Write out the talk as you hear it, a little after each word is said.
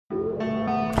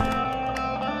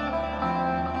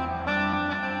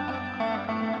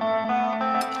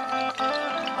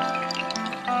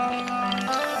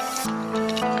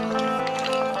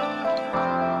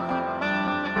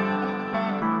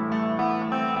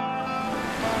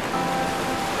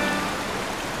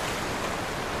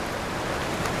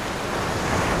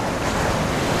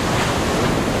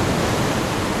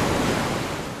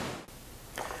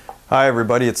Hi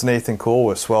everybody, it's Nathan Cool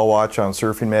with Swell Watch on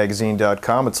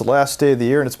surfingmagazine.com. It's the last day of the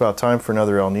year and it's about time for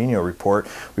another El Nino report.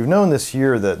 We've known this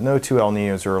year that no two El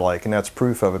Ninos are alike, and that's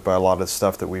proof of it by a lot of the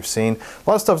stuff that we've seen. A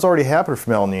lot of stuff's already happened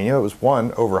from El Nino. It was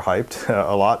one, overhyped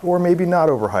a lot, or maybe not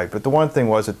overhyped, but the one thing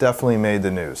was it definitely made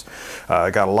the news.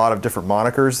 Got a lot of different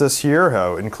monikers this year,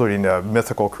 including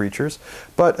mythical creatures,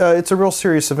 but it's a real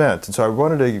serious event, and so I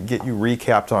wanted to get you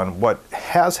recapped on what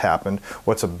has happened,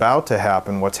 what's about to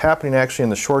happen, what's happening actually in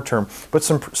the short term, but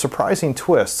some surprising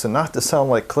twists, and not to sound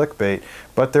like clickbait,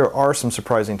 but there are some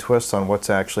surprising twists on what's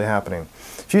actually happening.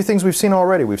 A few things we've seen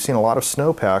already. We've seen a lot of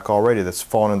snowpack already that's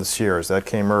fallen in the Sierras. That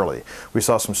came early. We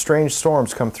saw some strange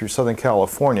storms come through Southern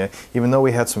California, even though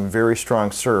we had some very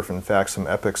strong surf, in fact some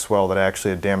epic swell that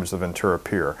actually had damaged the Ventura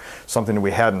Pier, something that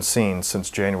we hadn't seen since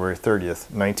January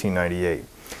 30th, 1998.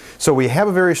 So we have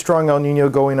a very strong El Nino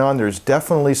going on. There's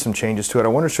definitely some changes to it. I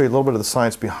want to show you a little bit of the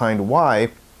science behind why.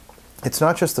 It's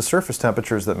not just the surface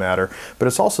temperatures that matter, but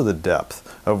it's also the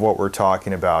depth of what we're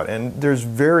talking about. And there's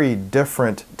very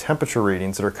different temperature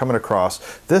readings that are coming across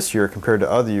this year compared to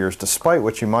other years, despite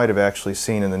what you might have actually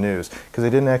seen in the news, because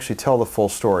they didn't actually tell the full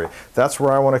story. That's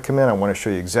where I want to come in. I want to show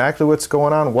you exactly what's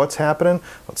going on, what's happening.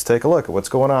 Let's take a look at what's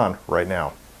going on right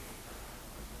now.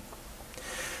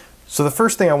 So the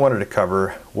first thing I wanted to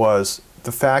cover was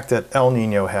the fact that El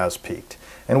Nino has peaked.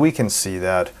 And we can see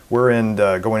that. We're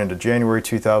going into January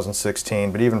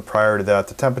 2016, but even prior to that,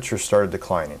 the temperatures started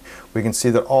declining. We can see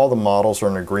that all the models are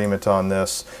in agreement on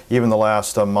this. Even the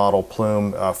last model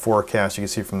plume forecast, you can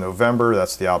see from November,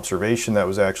 that's the observation that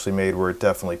was actually made where it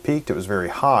definitely peaked. It was very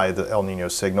high, the El Nino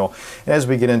signal. And as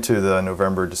we get into the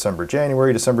November, December,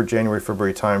 January,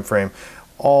 February time frame,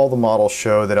 all the models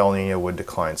show that El Nino would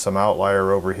decline. Some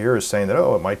outlier over here is saying that,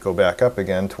 oh, it might go back up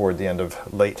again toward the end of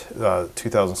late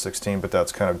 2016, but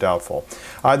that's kind of doubtful.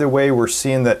 Either way, we're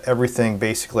seeing that everything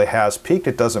basically has peaked.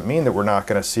 It doesn't mean that we're not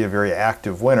going to see a very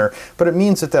active winter, but it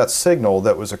means that that signal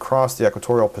that was across the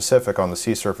equatorial Pacific on the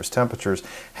sea surface temperatures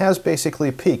has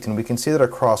basically peaked, and we can see that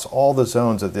across all the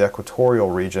zones of the equatorial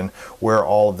region where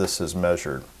all of this is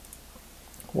measured.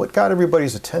 What got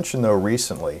everybody's attention though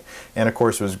recently, and of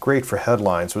course was great for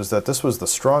headlines, was that this was the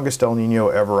strongest El Nino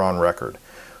ever on record.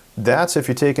 That's if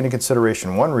you take into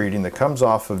consideration one reading that comes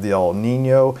off of the El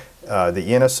Nino,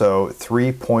 the ENSO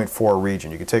 3.4 region.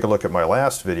 You can take a look at my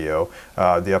last video,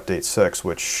 the Update 6,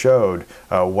 which showed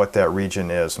what that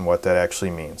region is and what that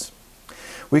actually means.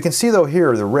 We can see though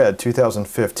here the red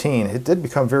 2015, it did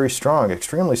become very strong,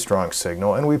 extremely strong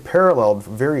signal, and we paralleled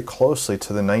very closely to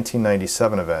the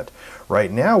 1997 event.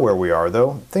 Right now where we are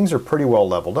though, things are pretty well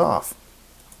leveled off.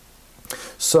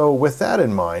 So with that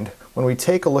in mind, when we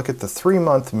take a look at the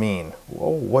 3-month mean,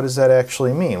 well, what does that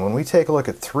actually mean? When we take a look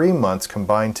at 3 months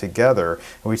combined together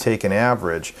and we take an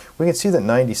average, we can see that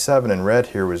 97 in red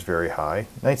here was very high,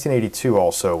 1982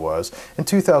 also was, and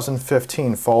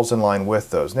 2015 falls in line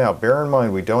with those. Now bear in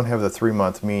mind we don't have the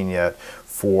 3-month mean yet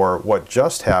for what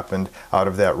just happened out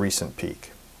of that recent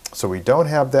peak. So we don't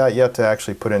have that yet to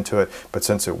actually put into it, but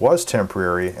since it was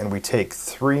temporary and we take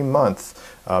 3-month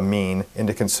mean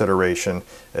into consideration,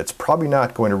 it's probably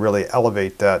not going to really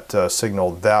elevate that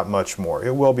signal that much more.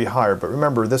 It will be higher, but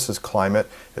remember this is climate,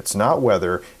 it's not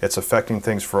weather, it's affecting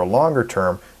things for a longer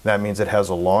term. That means it has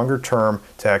a longer term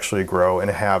to actually grow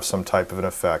and have some type of an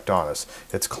effect on us.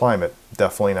 It's climate,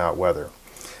 definitely not weather.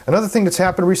 Another thing that's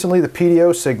happened recently, the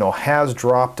PDO signal has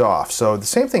dropped off. So the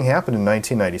same thing happened in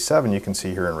 1997, you can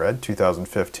see here in red,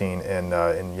 2015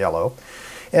 in yellow.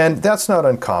 And that's not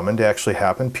uncommon to actually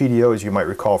happen. PDO, as you might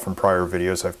recall from prior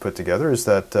videos I've put together, is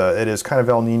that it is kind of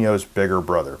El Nino's bigger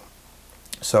brother.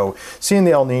 So seeing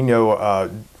the El Nino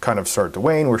kind of start to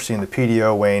wane, we're seeing the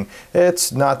PDO wane.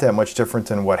 It's not that much different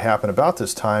than what happened about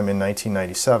this time in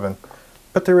 1997,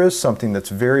 but there is something that's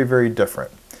very, very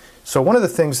different. So one of the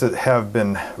things that have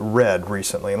been read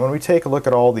recently, and when we take a look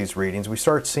at all these readings, we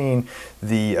start seeing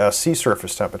the sea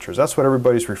surface temperatures. That's what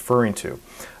everybody's referring to,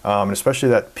 and especially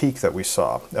that peak that we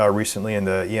saw recently in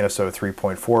the ENSO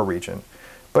 3.4 region.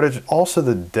 But it's also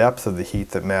the depth of the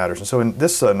heat that matters. And so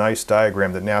this is a nice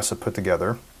diagram that NASA put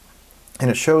together, and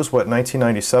it shows what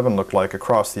 1997 looked like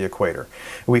across the equator.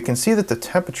 We can see that the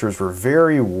temperatures were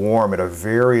very warm at a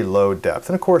very low depth.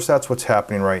 And of course that's what's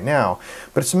happening right now.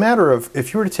 But it's a matter of,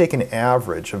 if you were to take an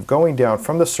average of going down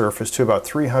from the surface to about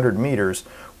 300 meters,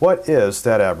 what is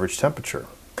that average temperature?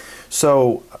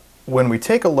 So when we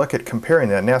take a look at comparing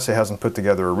that, NASA hasn't put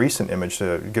together a recent image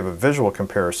to give a visual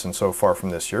comparison so far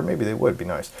from this year. Maybe they would, be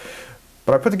nice.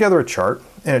 But I put together a chart,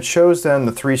 and it shows then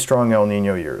the 3 strong El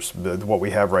Nino years, what we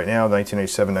have right now,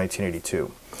 1987,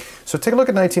 1982. So take a look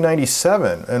at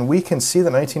 1997, and we can see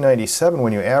that 1997,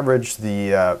 when you average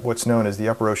the what's known as the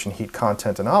upper ocean heat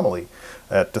content anomaly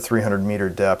at the 300-meter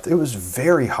depth, it was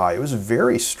very high. It was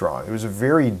very strong. It was a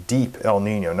very deep El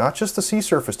Nino. Not just the sea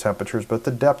surface temperatures, but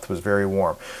the depth was very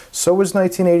warm. So was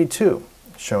 1982,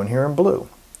 shown here in blue.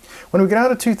 When we get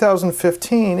out of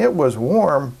 2015, it was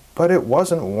warm, but it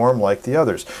wasn't warm like the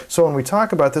others. So when we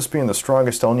talk about this being the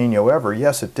strongest El Nino ever,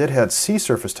 yes, it did have sea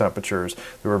surface temperatures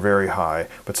that were very high,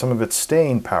 but some of its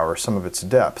staying power, some of its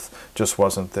depth just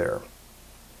wasn't there.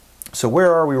 So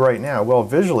where are we right now? Well,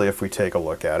 visually, if we take a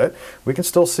look at it, we can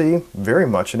still see very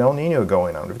much an El Nino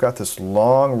going on. We've got this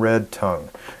long red tongue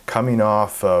coming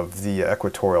off of the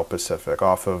equatorial Pacific,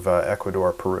 off of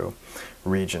Ecuador, Peru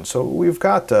region. So we've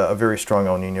got a very strong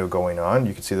El Nino going on.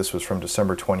 You can see this was from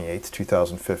December 28th,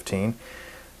 2015.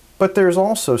 But there's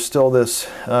also still this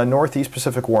Northeast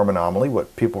Pacific warm anomaly,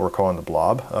 what people were calling the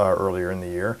blob earlier in the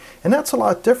year. And that's a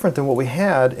lot different than what we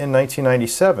had in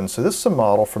 1997. So this is a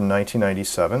model from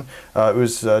 1997. It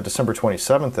was December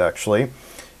 27th, actually.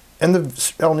 And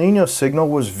the El Nino signal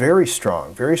was very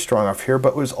strong off here,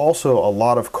 but was also a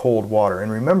lot of cold water.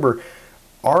 And remember,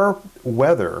 our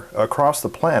weather across the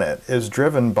planet is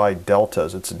driven by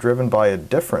deltas. It's driven by a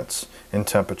difference in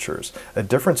temperatures. A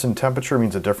difference in temperature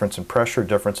means a difference in pressure.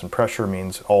 Difference in pressure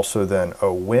means also then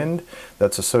a wind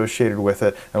that's associated with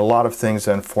it, and a lot of things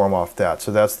then form off that.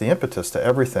 So that's the impetus to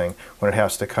everything when it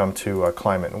has to come to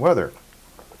climate and weather.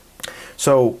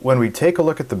 So when we take a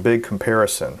look at the big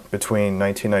comparison between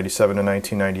 1997 and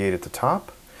 1998 at the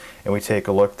top, and we take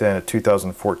a look then at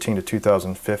 2014 to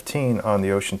 2015 on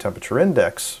the ocean temperature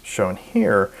index shown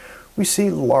here, we see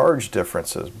large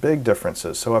differences, big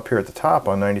differences. So up here at the top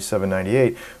on 97,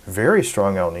 98, very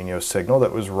strong El Nino signal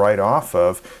that was right off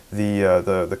of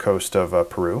the coast of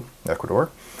Peru, Ecuador.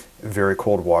 Very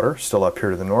cold water, still up here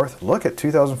to the north. Look at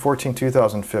 2014,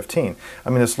 2015. I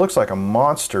mean, this looks like a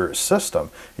monster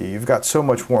system. You've got so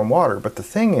much warm water, but the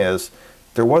thing is,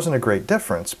 there wasn't a great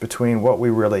difference between what we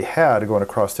really had going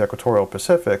across the equatorial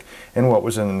Pacific and what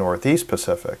was in the Northeast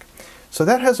Pacific. So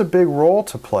that has a big role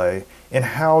to play in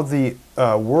how the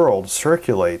world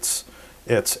circulates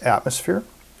its atmosphere,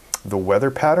 the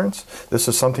weather patterns. This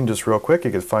is something just real quick,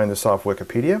 you can find this off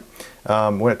Wikipedia,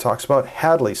 when it talks about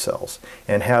Hadley cells.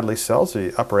 And Hadley cells,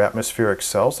 the upper atmospheric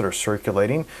cells that are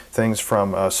circulating things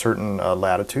from certain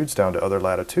latitudes down to other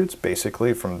latitudes,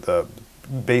 basically from the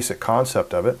basic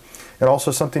concept of it. And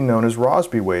also something known as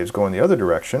Rossby waves going the other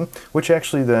direction, which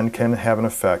actually then can have an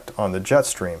effect on the jet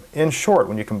stream. In short,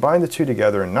 when you combine the two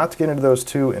together, and not to get into those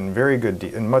two in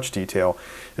in much detail,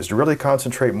 is to really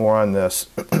concentrate more on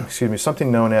this, excuse me,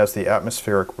 something known as the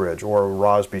atmospheric bridge, or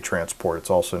Rossby transport,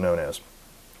 it's also known as.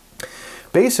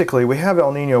 Basically, we have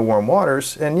El Nino warm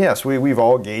waters, and yes, we've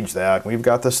all gauged that. We've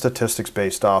got the statistics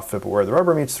based off of it, but where the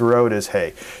rubber meets the road is,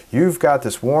 hey, you've got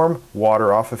this warm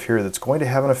water off of here that's going to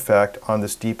have an effect on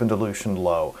this deep and dilution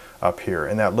low up here,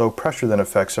 and that low pressure then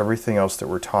affects everything else that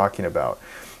we're talking about.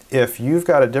 If you've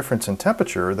got a difference in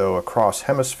temperature, though, across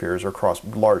hemispheres or across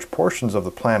large portions of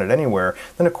the planet anywhere,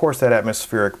 then of course that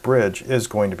atmospheric bridge is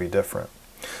going to be different.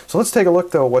 So let's take a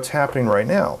look, though, at what's happening right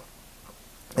now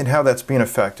and how that's being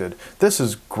affected. This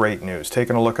is great news,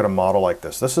 taking a look at a model like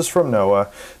this. This is from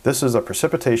NOAA. This is a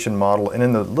precipitation model, and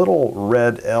in the little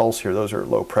red L's here, those are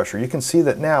low pressure. You can see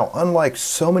that now, unlike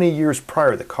so many years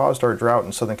prior that caused our drought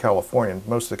in Southern California, and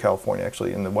most of the California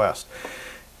actually in the West,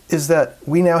 is that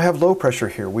we now have low pressure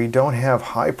here. We don't have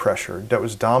high pressure that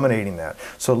was dominating that.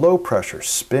 So low pressure,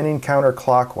 spinning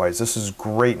counterclockwise, this is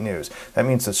great news. That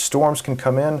means that storms can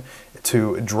come in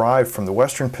to drive from the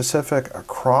Western Pacific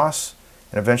across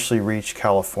and eventually reach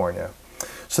California.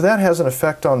 So that has an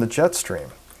effect on the jet stream.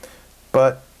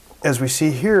 But as we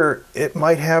see here, it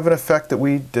might have an effect that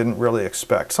we didn't really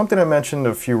expect. Something I mentioned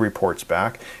a few reports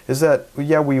back is that,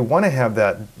 yeah, we want to have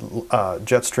that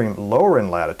jet stream lower in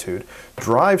latitude,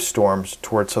 drive storms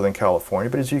towards Southern California,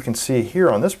 but as you can see here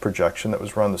on this projection that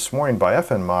was run this morning by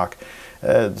FNMOC,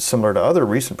 similar to other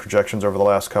recent projections over the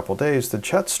last couple of days, the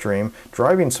jet stream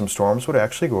driving some storms would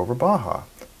actually go over Baja.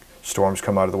 Storms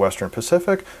come out of the Western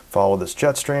Pacific, follow this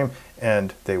jet stream,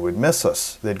 and they would miss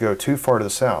us. They'd go too far to the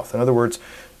south. In other words,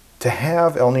 to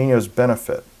have El Nino's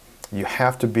benefit, you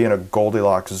have to be in a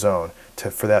Goldilocks zone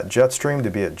for that jet stream to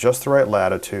be at just the right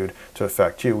latitude to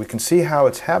affect you. We can see how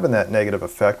it's having that negative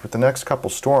effect with the next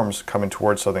couple storms coming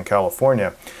towards Southern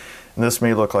California. And this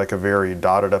may look like a very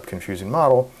dotted up, confusing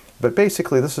model, but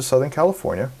basically this is Southern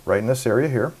California, right in this area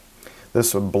here.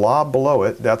 This blob below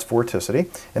it, that's vorticity,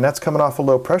 and that's coming off a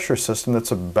low pressure system that's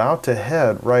about to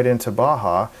head right into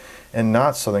Baja and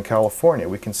not Southern California.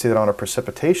 We can see that on a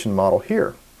precipitation model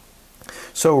here.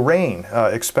 So rain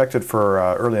expected for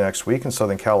early next week in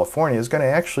Southern California is going to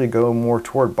actually go more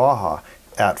toward Baja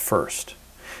at first.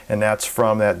 And that's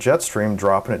from that jet stream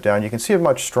dropping it down. You can see a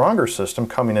much stronger system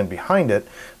coming in behind it,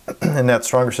 and that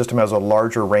stronger system has a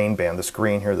larger rain band. This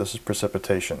green here, this is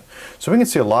precipitation. So we can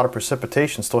see a lot of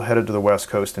precipitation still headed to the west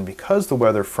coast, and because the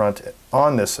weather front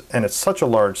on this, and it's such a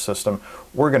large system,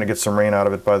 we're going to get some rain out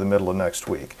of it by the middle of next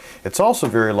week. It's also a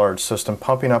very large system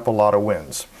pumping up a lot of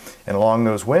winds. And along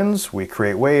those winds, we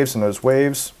create waves, and those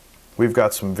waves, we've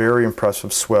got some very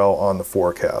impressive swell on the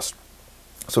forecast.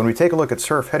 So when we take a look at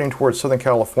surf heading towards Southern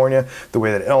California, the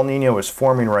way that El Nino is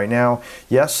forming right now,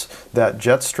 yes, that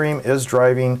jet stream is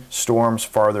driving storms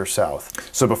farther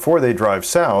south. So before they drive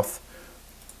south,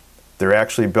 they're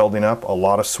actually building up a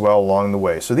lot of swell along the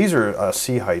way. So these are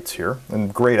sea heights here,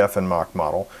 and great FNMOC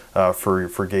model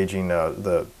for gauging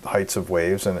the heights of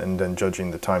waves and then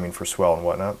judging the timing for swell and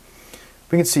whatnot.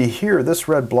 We can see here, this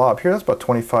red blob here, that's about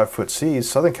 25-foot seas.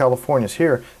 Southern California's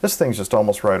here. This thing's just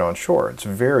almost right on shore. It's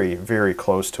very, very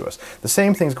close to us. The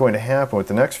same thing's going to happen with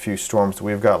the next few storms that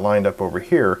we've got lined up over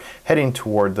here, heading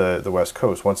toward the west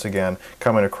coast. Once again,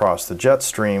 coming across the jet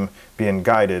stream, being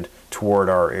guided toward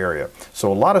our area.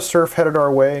 So a lot of surf headed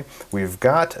our way. We've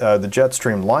got the jet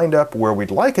stream lined up where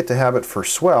we'd like it to have it for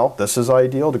swell. This is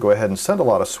ideal to go ahead and send a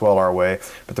lot of swell our way,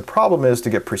 but the problem is to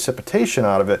get precipitation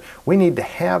out of it, we need to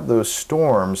have those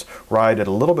storms ride at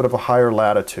a little bit of a higher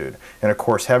latitude. And of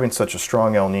course, having such a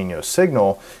strong El Nino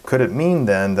signal, could it mean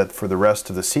then that for the rest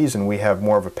of the season we have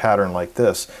more of a pattern like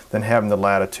this than having the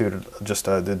latitude, just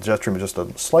the jet stream at just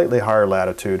a slightly higher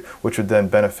latitude, which would then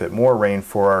benefit more rain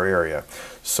for our area.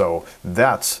 So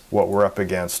that's what we're up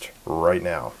against right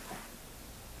now.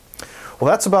 Well,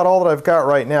 that's about all that I've got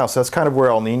right now. So that's kind of where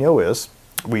El Nino is.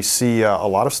 We see a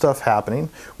lot of stuff happening.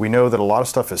 We know that a lot of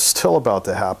stuff is still about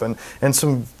to happen, and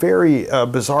some very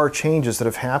bizarre changes that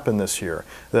have happened this year.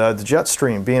 The jet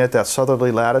stream being at that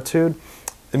southerly latitude,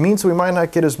 it means we might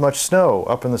not get as much snow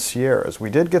up in the Sierras.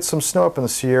 We did get some snow up in the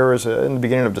Sierras in the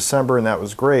beginning of December, and that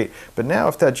was great. But now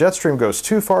if that jet stream goes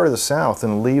too far to the south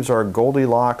and leaves our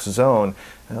Goldilocks zone,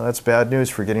 that's bad news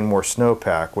for getting more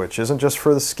snowpack, which isn't just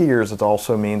for the skiers. It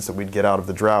also means that we'd get out of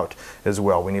the drought as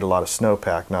well. We need a lot of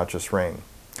snowpack, not just rain.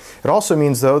 It also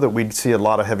means, though, that we'd see a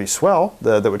lot of heavy swell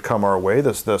that would come our way.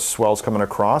 The swells coming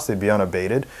across, they'd be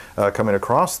unabated, coming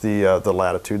across the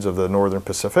latitudes of the northern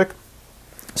Pacific.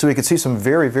 So we could see some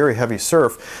very, very heavy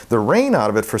surf. The rain out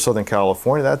of it for Southern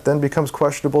California, that then becomes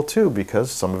questionable too, because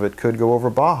some of it could go over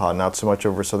Baja, not so much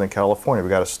over Southern California. We've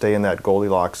got to stay in that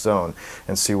Goldilocks zone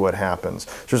and see what happens.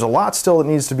 There's a lot still that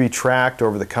needs to be tracked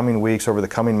over the coming weeks, over the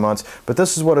coming months, but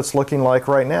this is what it's looking like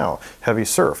right now. Heavy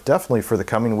surf, definitely for the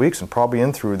coming weeks and probably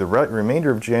in through the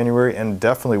remainder of January and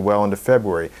definitely well into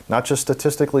February. Not just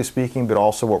statistically speaking, but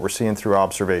also what we're seeing through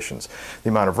observations. The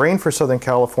amount of rain for Southern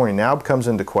California now comes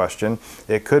into question.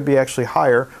 It could be actually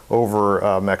higher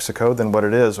over Mexico than what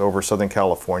it is over Southern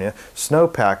California.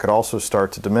 Snowpack could also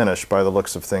start to diminish by the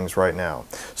looks of things right now.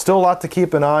 Still a lot to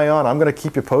keep an eye on. I'm going to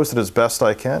keep you posted as best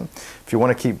I can. If you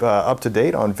want to keep up to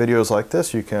date on videos like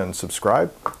this, you can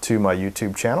subscribe to my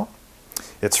YouTube channel.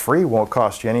 It's free, won't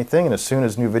cost you anything, and as soon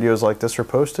as new videos like this are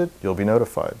posted, you'll be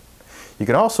notified. You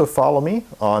can also follow me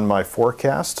on my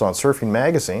forecasts on Surfing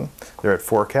Magazine. They're at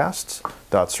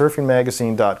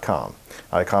forecasts.surfingmagazine.com.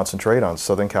 I concentrate on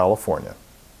Southern California.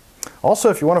 Also,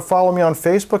 if you want to follow me on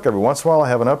Facebook, every once in a while I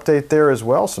have an update there as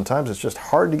well. Sometimes it's just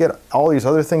hard to get all these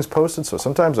other things posted, so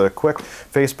sometimes a quick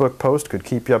Facebook post could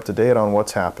keep you up to date on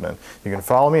what's happening. You can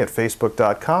follow me at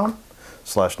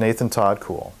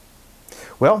facebook.com/NathanToddCool.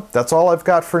 Well, that's all I've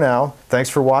got for now. Thanks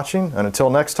for watching, and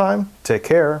until next time, take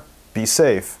care, be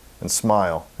safe, and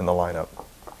smile in the lineup.